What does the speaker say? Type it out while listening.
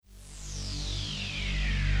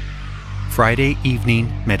Friday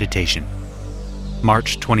Evening Meditation,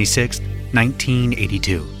 March 26,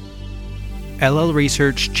 1982. LL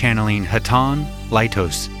Research channeling Hatonn,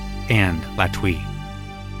 Laitos, and Latwii.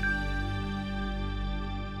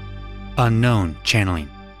 Unknown channeling.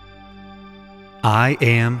 I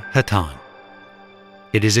am Hatonn.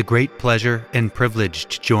 It is a great pleasure and privilege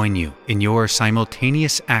to join you in your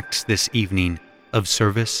simultaneous acts this evening of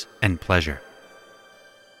service and pleasure.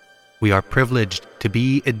 We are privileged to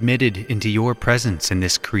be admitted into your presence in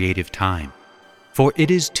this creative time, for it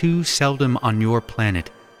is too seldom on your planet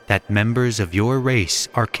that members of your race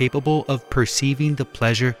are capable of perceiving the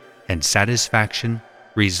pleasure and satisfaction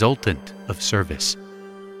resultant of service,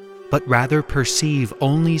 but rather perceive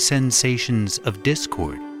only sensations of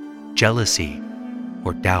discord, jealousy,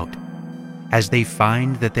 or doubt, as they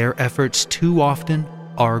find that their efforts too often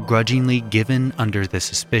are grudgingly given under the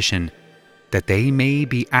suspicion that they may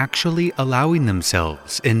be actually allowing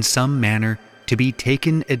themselves in some manner to be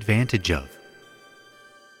taken advantage of.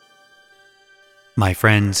 My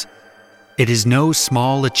friends, it is no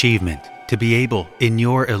small achievement to be able, in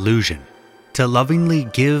your illusion, to lovingly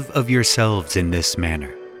give of yourselves in this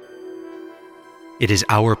manner. It is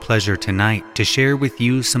our pleasure tonight to share with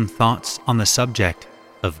you some thoughts on the subject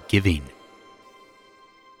of giving.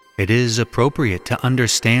 It is appropriate to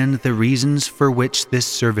understand the reasons for which this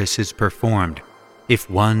service is performed, if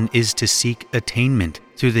one is to seek attainment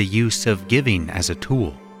through the use of giving as a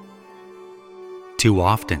tool. Too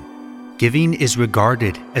often, giving is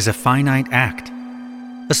regarded as a finite act,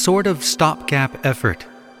 a sort of stopgap effort,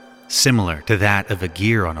 similar to that of a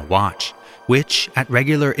gear on a watch, which at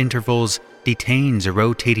regular intervals detains a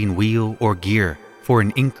rotating wheel or gear for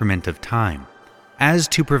an increment of time, as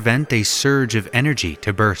to prevent a surge of energy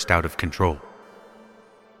to burst out of control,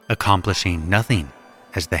 accomplishing nothing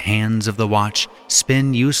as the hands of the watch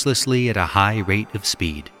spin uselessly at a high rate of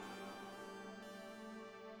speed.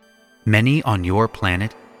 Many on your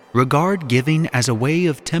planet regard giving as a way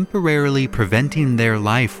of temporarily preventing their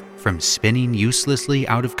life from spinning uselessly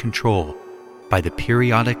out of control by the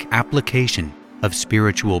periodic application of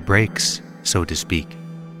spiritual breaks, so to speak.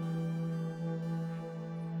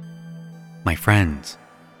 My friends,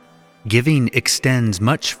 giving extends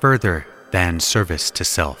much further than service to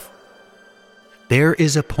self. There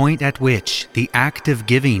is a point at which the act of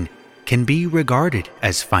giving can be regarded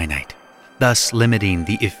as finite, thus limiting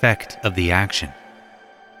the effect of the action.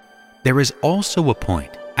 There is also a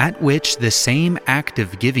point at which the same act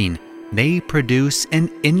of giving may produce an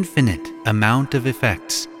infinite amount of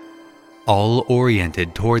effects, all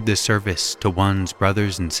oriented toward the service to one's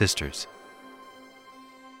brothers and sisters.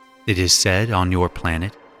 It is said on your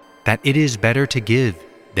planet that it is better to give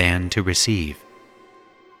than to receive.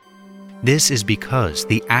 This is because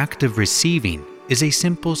the act of receiving is a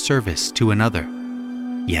simple service to another.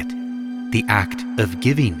 Yet, the act of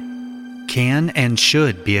giving can and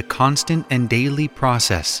should be a constant and daily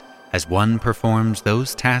process as one performs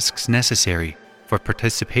those tasks necessary for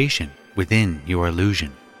participation within your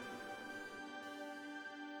illusion.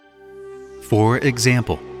 For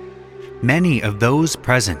example, many of those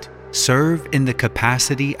present serve in the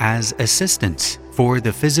capacity as assistants for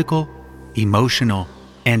the physical, emotional,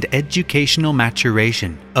 and educational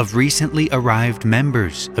maturation of recently arrived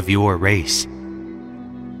members of your race.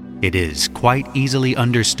 It is quite easily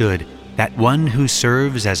understood that one who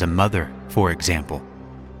serves as a mother, for example,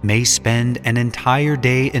 may spend an entire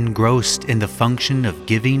day engrossed in the function of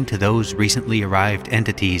giving to those recently arrived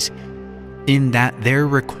entities, in that their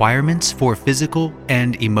requirements for physical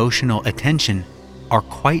and emotional attention are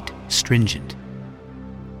quite stringent.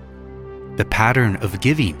 The pattern of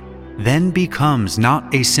giving then becomes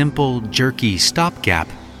not a simple jerky stopgap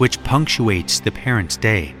which punctuates the parent's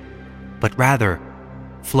day, but rather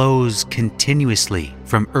flows continuously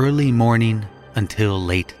from early morning until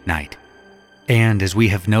late night, and as we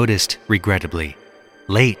have noticed, regrettably,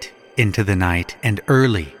 late into the night and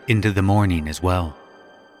early into the morning as well.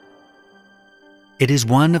 It is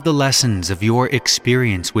one of the lessons of your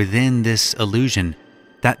experience within this illusion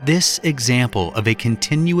that this example of a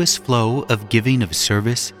continuous flow of giving of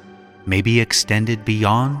service may be extended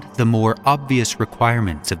beyond the more obvious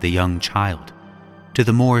requirements of the young child to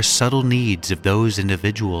the more subtle needs of those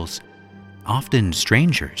individuals, often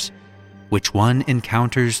strangers, which one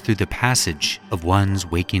encounters through the passage of one's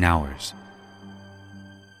waking hours.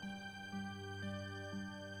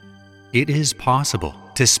 It is possible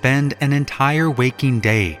to spend an entire waking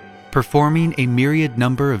day performing a myriad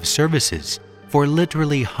number of services for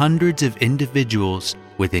literally hundreds of individuals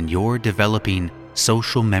within your developing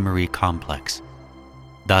social memory complex,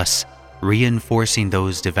 thus reinforcing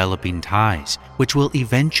those developing ties which will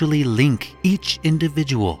eventually link each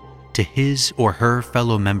individual to his or her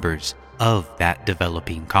fellow members of that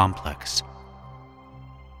developing complex.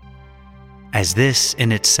 As this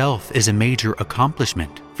in itself is a major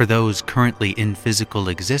accomplishment for those currently in physical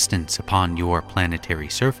existence upon your planetary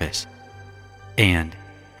surface, and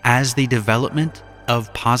as the development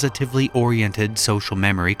of positively oriented social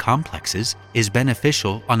memory complexes is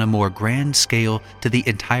beneficial on a more grand scale to the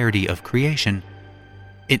entirety of creation,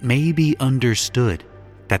 it may be understood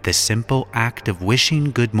that the simple act of wishing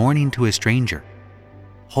good morning to a stranger,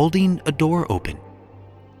 holding a door open,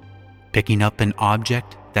 picking up an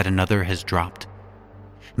object that another has dropped,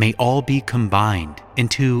 may all be combined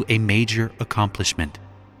into a major accomplishment.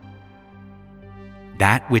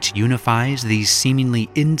 That which unifies these seemingly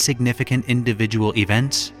insignificant individual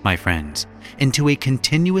events, my friends, into a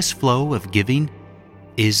continuous flow of giving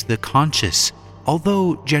is the conscious,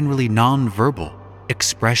 although generally non-verbal,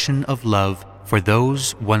 expression of love for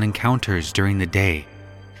those one encounters during the day,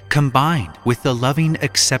 combined with the loving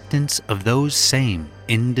acceptance of those same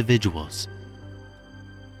individuals.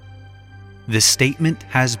 The statement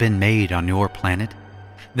has been made on your planet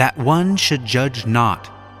that one should judge not,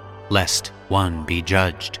 lest one be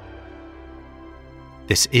judged.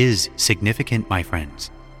 This is significant, my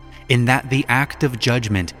friends, in that the act of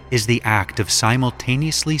judgment is the act of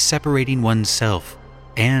simultaneously separating oneself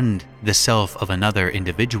and the self of another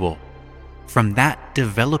individual from that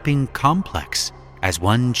developing complex as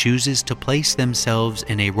one chooses to place themselves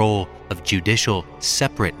in a role of judicial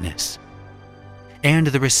separateness, and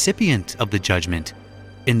the recipient of the judgment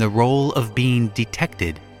in the role of being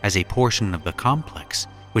detected as a portion of the complex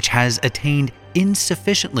which has attained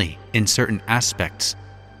insufficiently in certain aspects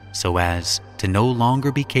so as to no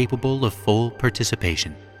longer be capable of full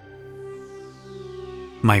participation.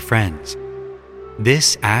 My friends,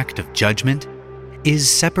 this act of judgment is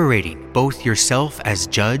separating both yourself as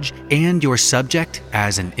judge and your subject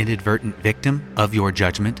as an inadvertent victim of your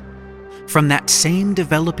judgment from that same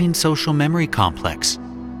developing social memory complex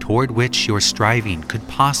toward which your striving could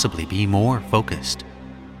possibly be more focused.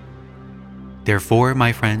 Therefore,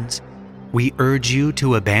 my friends, we urge you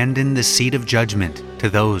to abandon the seat of judgment to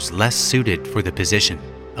those less suited for the position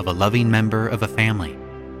of a loving member of a family,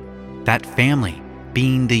 that family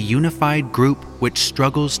being the unified group which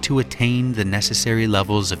struggles to attain the necessary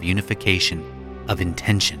levels of unification of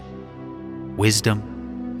intention,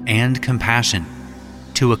 wisdom, and compassion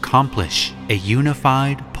to accomplish a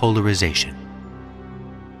unified polarization.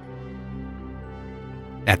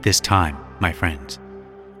 At this time, my friends,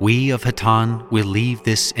 we of Hatonn will leave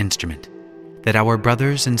this instrument, that our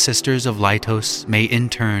brothers and sisters of Laitos may in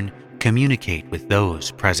turn communicate with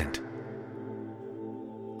those present.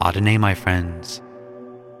 Adonai, my friends,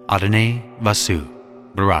 Adonai Vasu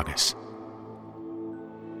Baragas.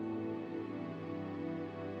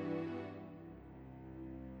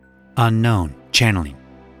 Unknown channeling.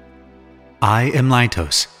 I am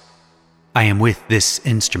Laitos. I am with this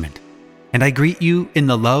instrument, and I greet you in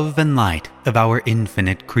the love and light of our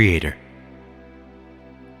infinite Creator.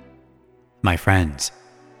 My friends,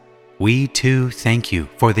 we too thank you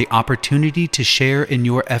for the opportunity to share in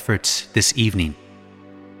your efforts this evening.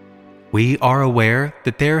 We are aware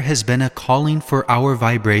that there has been a calling for our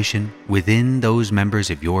vibration within those members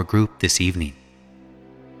of your group this evening.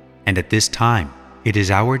 And at this time, it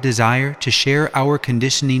is our desire to share our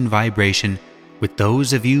conditioning vibration with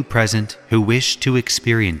those of you present who wish to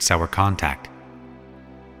experience our contact.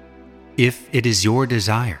 If it is your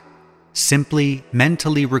desire, simply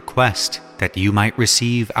mentally request that you might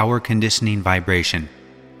receive our conditioning vibration,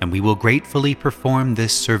 and we will gratefully perform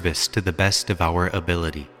this service to the best of our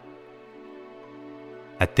ability.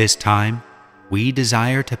 At this time, we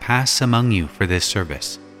desire to pass among you for this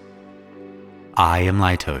service. I am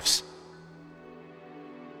Laitos.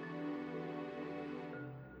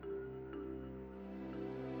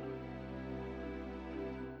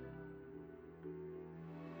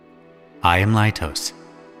 I am Laitos.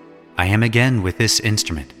 I am again with this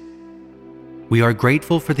instrument. We are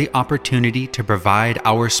grateful for the opportunity to provide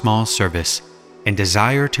our small service and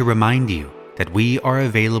desire to remind you that we are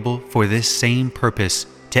available for this same purpose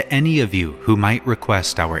to any of you who might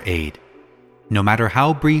request our aid, no matter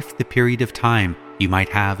how brief the period of time you might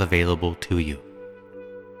have available to you.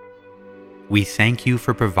 We thank you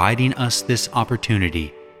for providing us this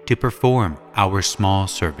opportunity to perform our small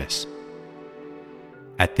service.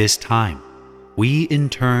 At this time, we in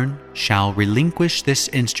turn shall relinquish this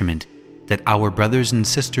instrument that our brothers and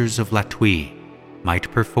sisters of Latwii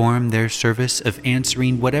might perform their service of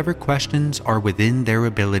answering whatever questions are within their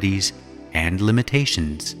abilities and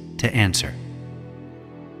limitations to answer.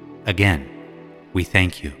 Again, we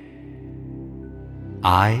thank you.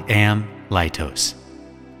 I am Laitos.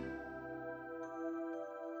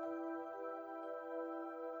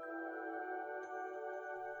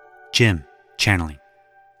 Jim, channeling.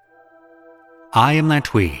 I am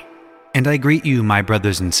Latwii, and I greet you, my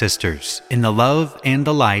brothers and sisters, in the love and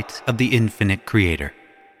the light of the infinite Creator.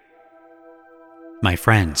 My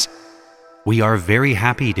friends, we are very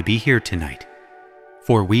happy to be here tonight,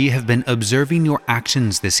 for we have been observing your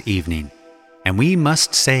actions this evening, and we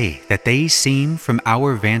must say that they seem, from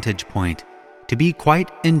our vantage point, to be quite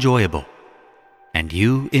enjoyable, and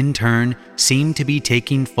you, in turn, seem to be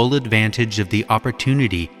taking full advantage of the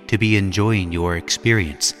opportunity to be enjoying your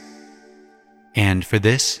experience. And for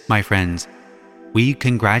this, my friends, we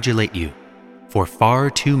congratulate you, for far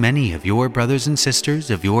too many of your brothers and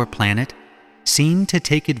sisters of your planet seem to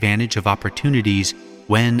take advantage of opportunities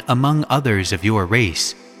when, among others of your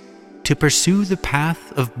race, to pursue the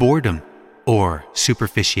path of boredom or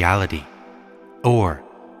superficiality or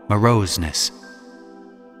moroseness.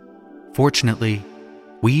 Fortunately,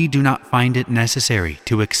 we do not find it necessary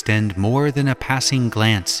to extend more than a passing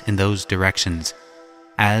glance in those directions,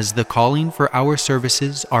 as the calling for our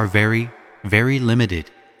services are very, very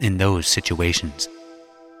limited in those situations.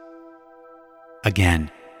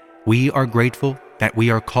 Again, we are grateful that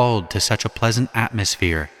we are called to such a pleasant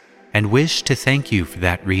atmosphere and wish to thank you for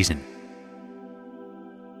that reason.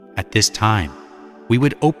 At this time, we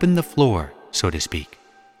would open the floor, so to speak.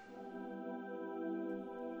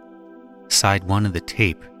 Side 1 of the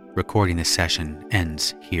tape recording this session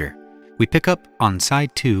ends here. We pick up on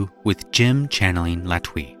side 2 with Jim channeling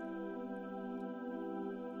Latwii.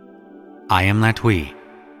 I am Latwii.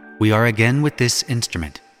 We are again with this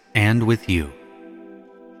instrument and with you.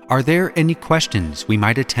 Are there any questions we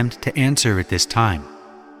might attempt to answer at this time?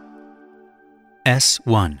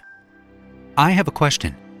 S1. I have a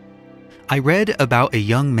question. I read about a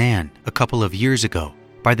young man a couple of years ago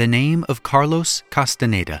by the name of Carlos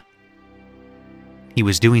Castaneda. He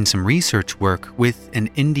was doing some research work with an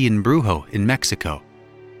Indian brujo in Mexico,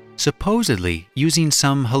 supposedly using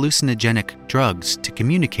some hallucinogenic drugs to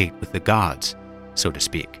communicate with the gods, so to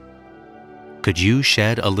speak. Could you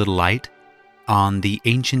shed a little light on the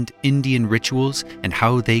ancient Indian rituals and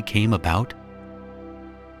how they came about?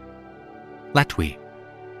 Latwii.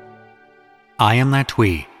 I am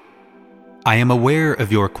Latwii. I am aware of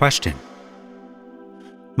your question.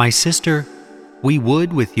 My sister, we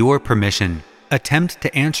would, with your permission, attempt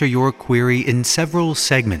to answer your query in several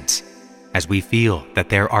segments, as we feel that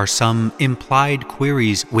there are some implied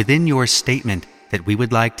queries within your statement that we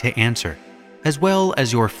would like to answer, as well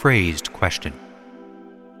as your phrased question.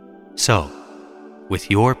 So, with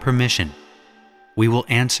your permission, we will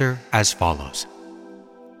answer as follows.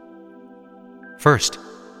 First,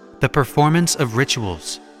 the performance of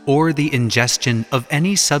rituals or the ingestion of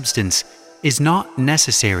any substance is not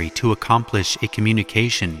necessary to accomplish a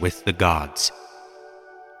communication with the gods.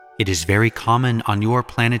 It is very common on your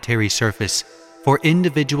planetary surface for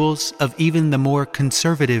individuals of even the more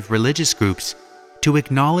conservative religious groups to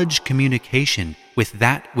acknowledge communication with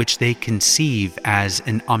that which they conceive as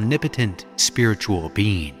an omnipotent spiritual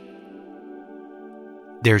being.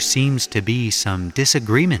 There seems to be some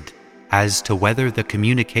disagreement as to whether the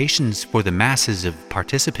communications for the masses of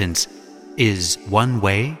participants is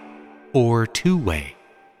one-way or two-way.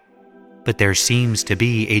 But there seems to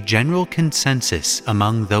be a general consensus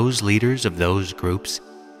among those leaders of those groups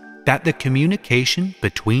that the communication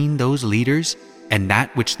between those leaders and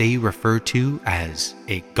that which they refer to as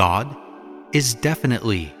a god is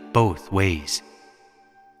definitely both ways.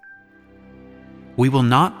 We will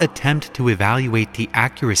not attempt to evaluate the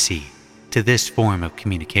accuracy to this form of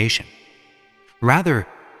communication. Rather,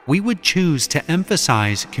 we would choose to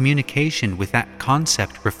emphasize communication with that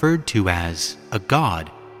concept referred to as a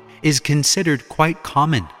god is considered quite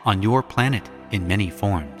common on your planet in many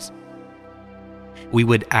forms. We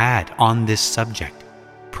would add on this subject,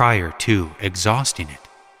 prior to exhausting it,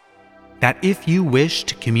 that if you wish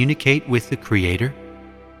to communicate with the Creator,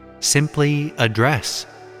 simply address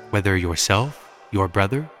whether yourself, your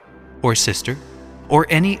brother or sister, or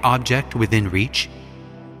any object within reach,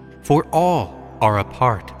 for all are a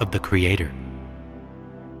part of the Creator.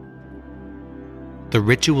 The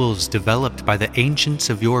rituals developed by the ancients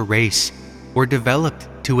of your race were developed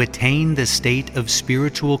to attain the state of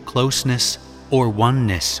spiritual closeness or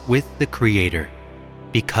oneness with the Creator,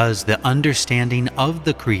 because the understanding of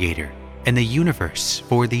the Creator and the universe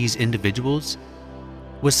for these individuals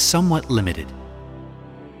was somewhat limited.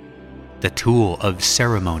 The tool of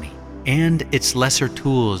ceremony and its lesser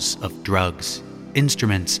tools of drugs,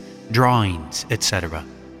 instruments, drawings, etc.,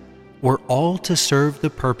 were all to serve the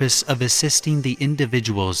purpose of assisting the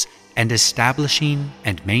individuals and establishing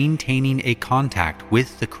and maintaining a contact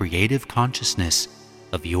with the creative consciousness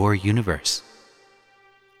of your universe.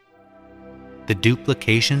 the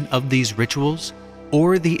duplication of these rituals,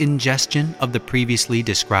 or the ingestion of the previously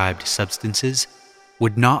described substances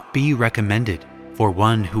would not be recommended for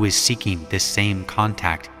one who is seeking this same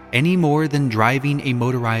contact any more than driving a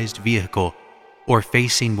motorized vehicle or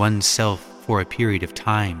facing oneself for a period of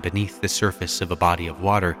time beneath the surface of a body of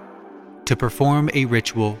water to perform a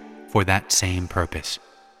ritual for that same purpose.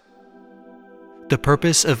 The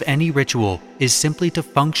purpose of any ritual is simply to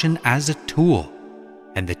function as a tool,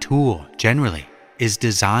 and the tool generally is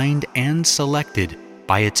designed and selected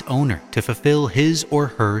by its owner to fulfill his or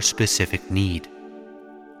her specific need.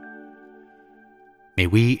 May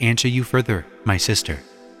we answer you further, my sister?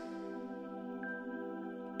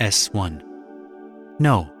 S1.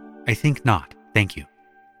 No, I think not, thank you.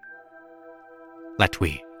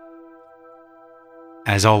 Latwii.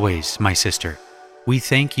 As always, my sister, we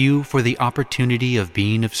thank you for the opportunity of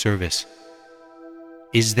being of service.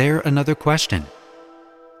 Is there another question?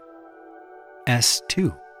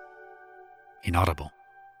 S2. Inaudible.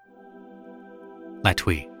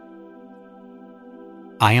 Latwii.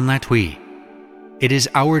 I am Latwii. It is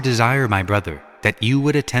our desire, my brother, that you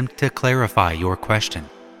would attempt to clarify your question.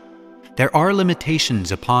 There are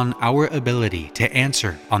limitations upon our ability to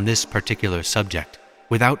answer on this particular subject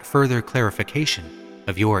without further clarification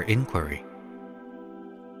of your inquiry.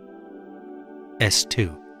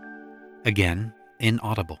 S2. Again,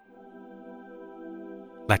 inaudible.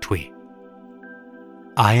 Latwii.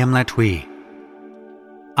 I am Latwii.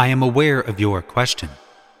 I am aware of your question.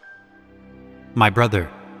 My brother,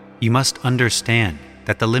 you must understand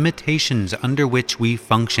that the limitations under which we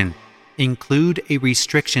function include a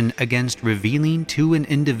restriction against revealing to an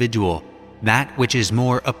individual that which is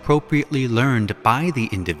more appropriately learned by the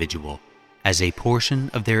individual as a portion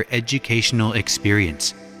of their educational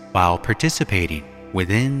experience while participating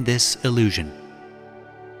within this illusion.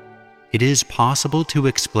 It is possible to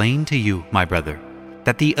explain to you, my brother,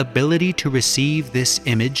 that the ability to receive this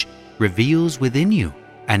image reveals within you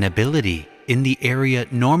an ability in the area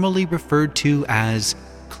normally referred to as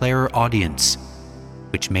clairaudience,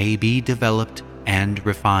 which may be developed and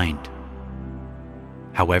refined.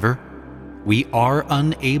 However, we are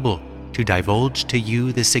unable to divulge to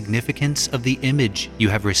you the significance of the image you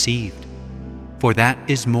have received, for that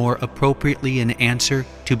is more appropriately an answer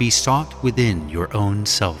to be sought within your own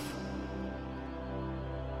self.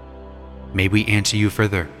 May we answer you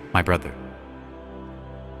further, my brother?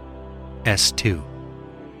 S2.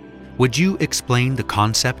 Would you explain the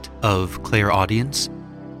concept of clairaudience?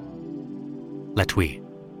 Latwii.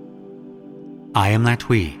 I am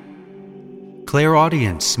Latwii.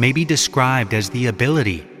 Clairaudience may be described as the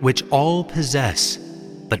ability which all possess,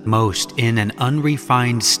 but most in an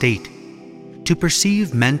unrefined state, to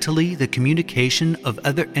perceive mentally the communication of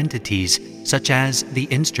other entities such as the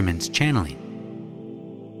instruments channeling.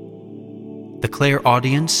 The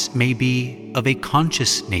clairaudience may be of a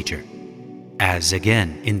conscious nature, as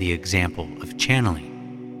again in the example of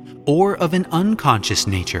channeling, or of an unconscious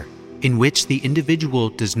nature in which the individual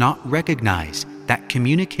does not recognize that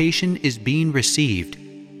communication is being received,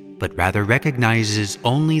 but rather recognizes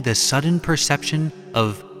only the sudden perception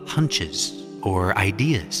of hunches or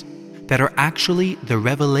ideas that are actually the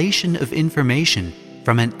revelation of information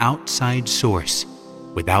from an outside source,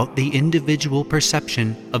 without the individual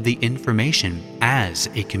perception of the information as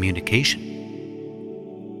a communication.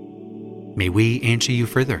 May we answer you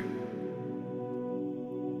further?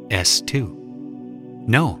 S2.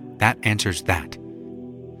 No, that answers that.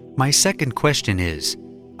 My second question is,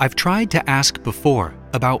 I've tried to ask before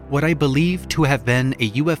about what I believe to have been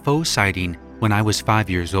a UFO sighting when I was 5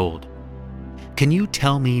 years old. Can you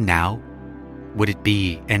tell me now? Would it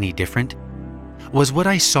be any different? Was what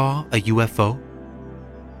I saw a UFO?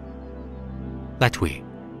 Latwii.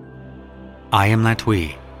 I am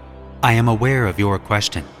Latwii. I am aware of your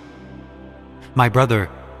question. My brother,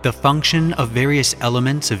 the function of various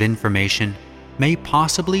elements of information may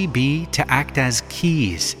possibly be to act as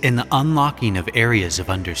keys in the unlocking of areas of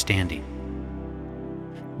understanding.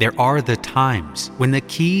 There are the times when the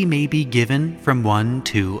key may be given from one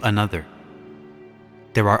to another.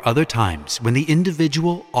 There are other times when the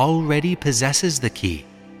individual already possesses the key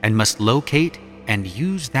and must locate and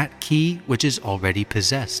use that key which is already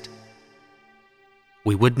possessed.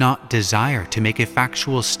 We would not desire to make a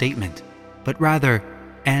factual statement, but rather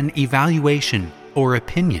an evaluation or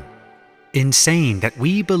opinion in saying that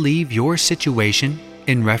we believe your situation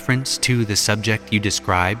in reference to the subject you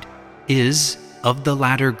described is of the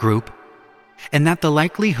latter group, and that the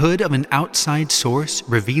likelihood of an outside source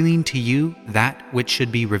revealing to you that which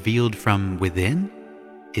should be revealed from within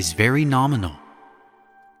is very nominal.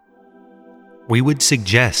 we would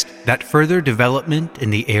suggest that further development in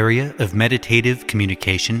the area of meditative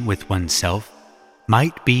communication with oneself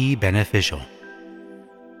might be beneficial.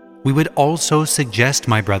 We would also suggest,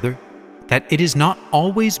 my brother, that it is not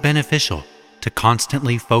always beneficial to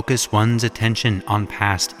constantly focus one's attention on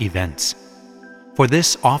past events, for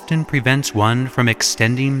this often prevents one from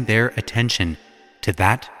extending their attention to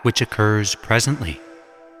that which occurs presently.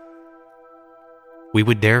 We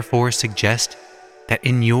would therefore suggest that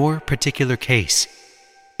in your particular case,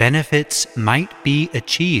 benefits might be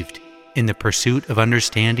achieved in the pursuit of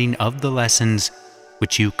understanding of the lessons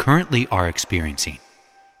which you currently are experiencing,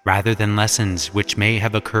 rather than lessons which may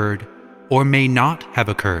have occurred or may not have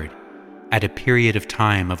occurred at a period of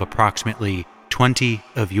time of approximately 20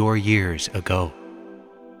 of your years ago.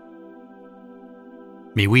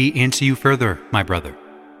 May we answer you further, my brother?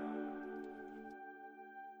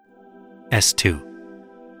 S2.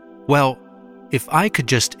 Well, if I could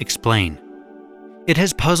just explain. It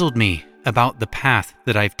has puzzled me about the path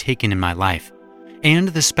that I've taken in my life and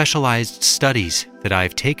the specialized studies that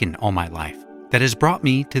I've taken all my life that has brought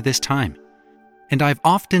me to this time. And I've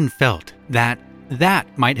often felt that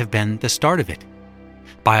might have been the start of it,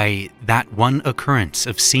 by that one occurrence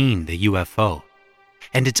of seeing the UFO.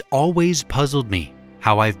 And it's always puzzled me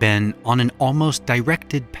how I've been on an almost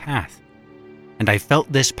directed path, and I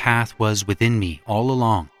felt this path was within me all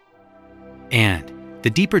along. And the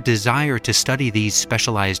deeper desire to study these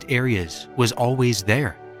specialized areas was always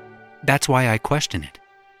there. That's why I question it.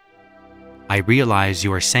 I realize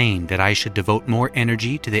you are saying that I should devote more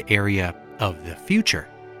energy to the area of the future,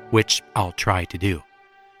 which I'll try to do.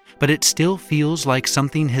 But it still feels like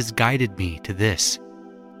something has guided me to this.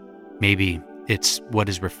 Maybe it's what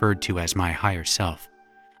is referred to as my higher self.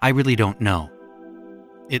 I really don't know.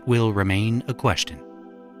 It will remain a question.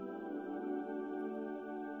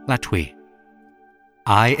 Latwii.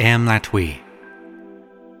 I am Latwii.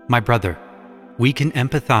 My brother, we can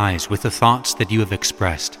empathize with the thoughts that you have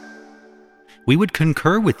expressed. We would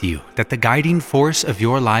concur with you that the guiding force of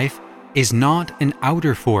your life is not an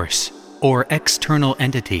outer force or external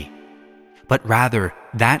entity, but rather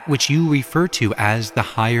that which you refer to as the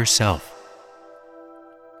higher self.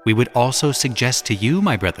 We would also suggest to you,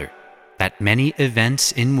 my brother, that many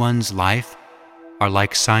events in one's life are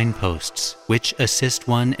like signposts which assist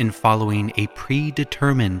one in following a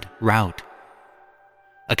predetermined route.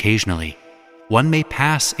 Occasionally, one may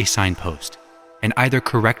pass a signpost and either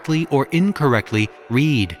correctly or incorrectly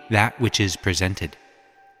read that which is presented.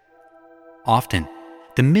 Often,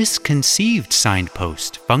 the misconceived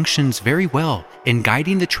signpost functions very well in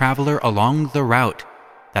guiding the traveler along the route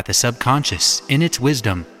that the subconscious, in its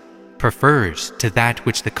wisdom, prefers to that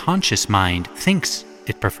which the conscious mind thinks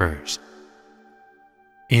it prefers.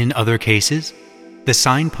 In other cases, the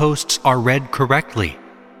signposts are read correctly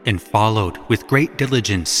and followed with great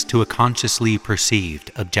diligence to a consciously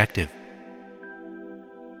perceived objective.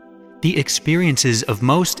 The experiences of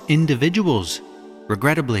most individuals,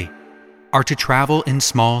 regrettably, are to travel in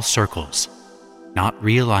small circles, not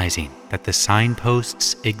realizing that the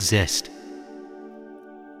signposts exist.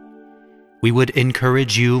 We would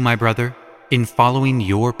encourage you, my brother, in following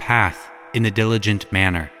your path in the diligent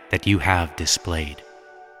manner that you have displayed.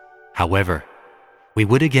 However, we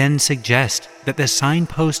would again suggest that the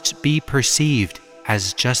signposts be perceived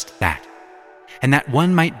as just that, and that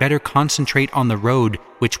one might better concentrate on the road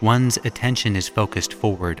which one's attention is focused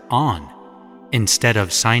forward on, instead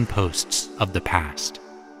of signposts of the past.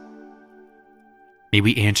 May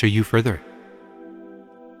we answer you further?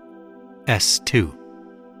 S2.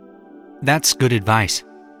 That's good advice.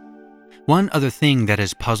 One other thing that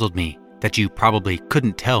has puzzled me that you probably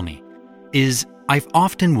couldn't tell me is I've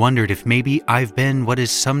often wondered if maybe I've been what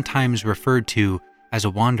is sometimes referred to as a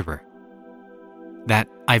wanderer. That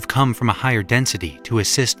I've come from a higher density to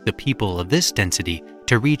assist the people of this density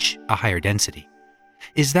to reach a higher density.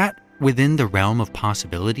 Is that within the realm of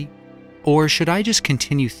possibility? Or should I just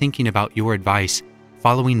continue thinking about your advice,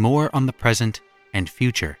 following more on the present and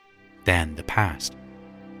future than the past?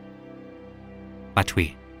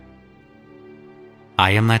 Latwii.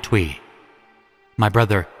 I am Latwii. My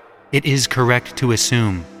brother, it is correct to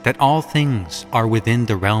assume that all things are within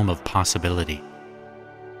the realm of possibility.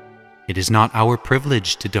 It is not our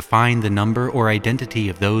privilege to define the number or identity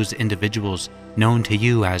of those individuals known to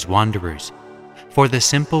you as wanderers, for the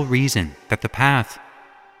simple reason that the path...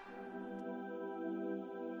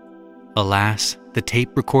 Alas, the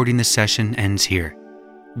tape recording the session ends here,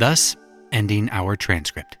 thus ending our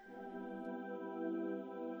transcript.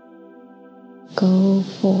 Go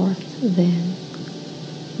forth then,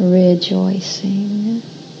 rejoicing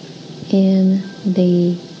in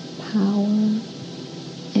the power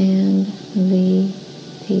and the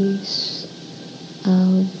peace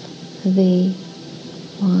of the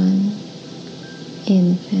one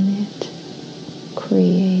infinite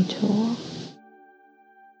Creator.